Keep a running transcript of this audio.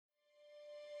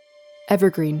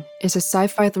Evergreen is a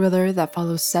sci-fi thriller that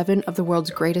follows 7 of the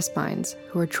world's greatest minds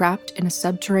who are trapped in a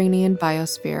subterranean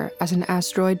biosphere as an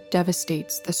asteroid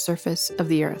devastates the surface of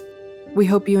the Earth. We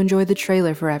hope you enjoy the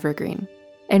trailer for Evergreen.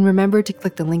 And remember to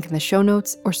click the link in the show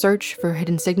notes or search for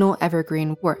Hidden Signal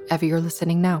Evergreen wherever you're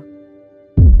listening now.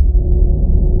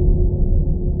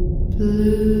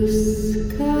 Blue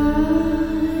sky.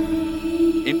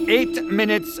 In 8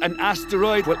 minutes, an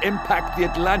asteroid will impact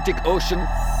the Atlantic Ocean.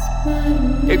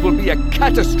 It will be a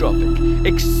catastrophic,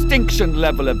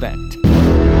 extinction-level event.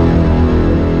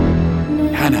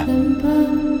 Hannah,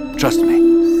 trust me,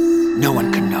 no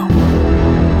one can know.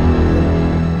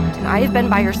 And I have been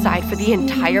by your side for the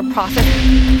entire process,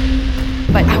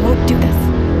 but I won't do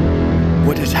this.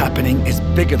 What is happening is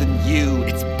bigger than you.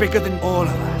 It's bigger than all of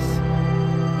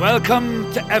us.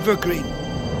 Welcome to Evergreen.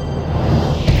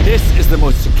 This is the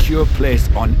most secure place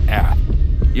on Earth.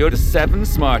 You're the 7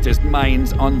 smartest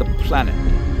minds on the planet.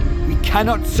 We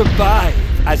cannot survive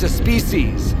as a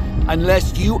species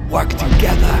unless you work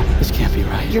together. This can't be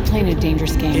right. You're playing a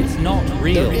dangerous game. It's not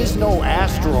real. There is no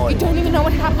asteroid. You don't even know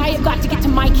what happened. I have got to get to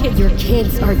my kids. Your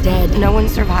kids are dead. No one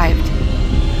survived.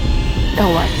 No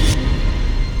one.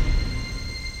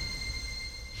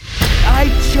 I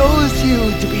chose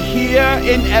you to be here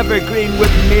in Evergreen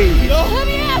with me. Let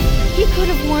me out! He could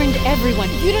have warned everyone.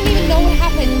 You don't even know what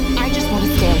happened. I just want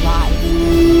to stay alive.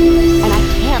 And I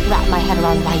can't wrap my head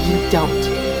around why you don't.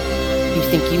 You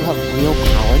think you have real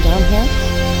power down here?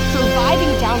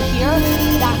 Surviving down here,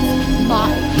 that's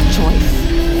my choice.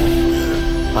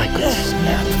 I could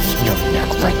snap your neck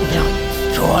right now.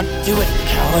 Go on, do it,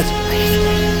 coward.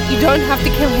 You don't have to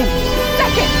kill him. The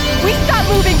second we stop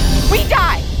moving, we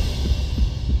die!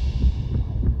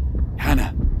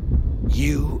 Hannah,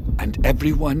 you and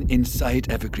everyone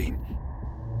inside Evergreen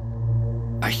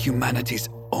are humanity's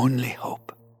only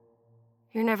hope.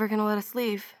 You're never gonna let us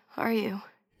leave, are you?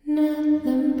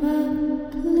 Nothing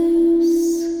but blue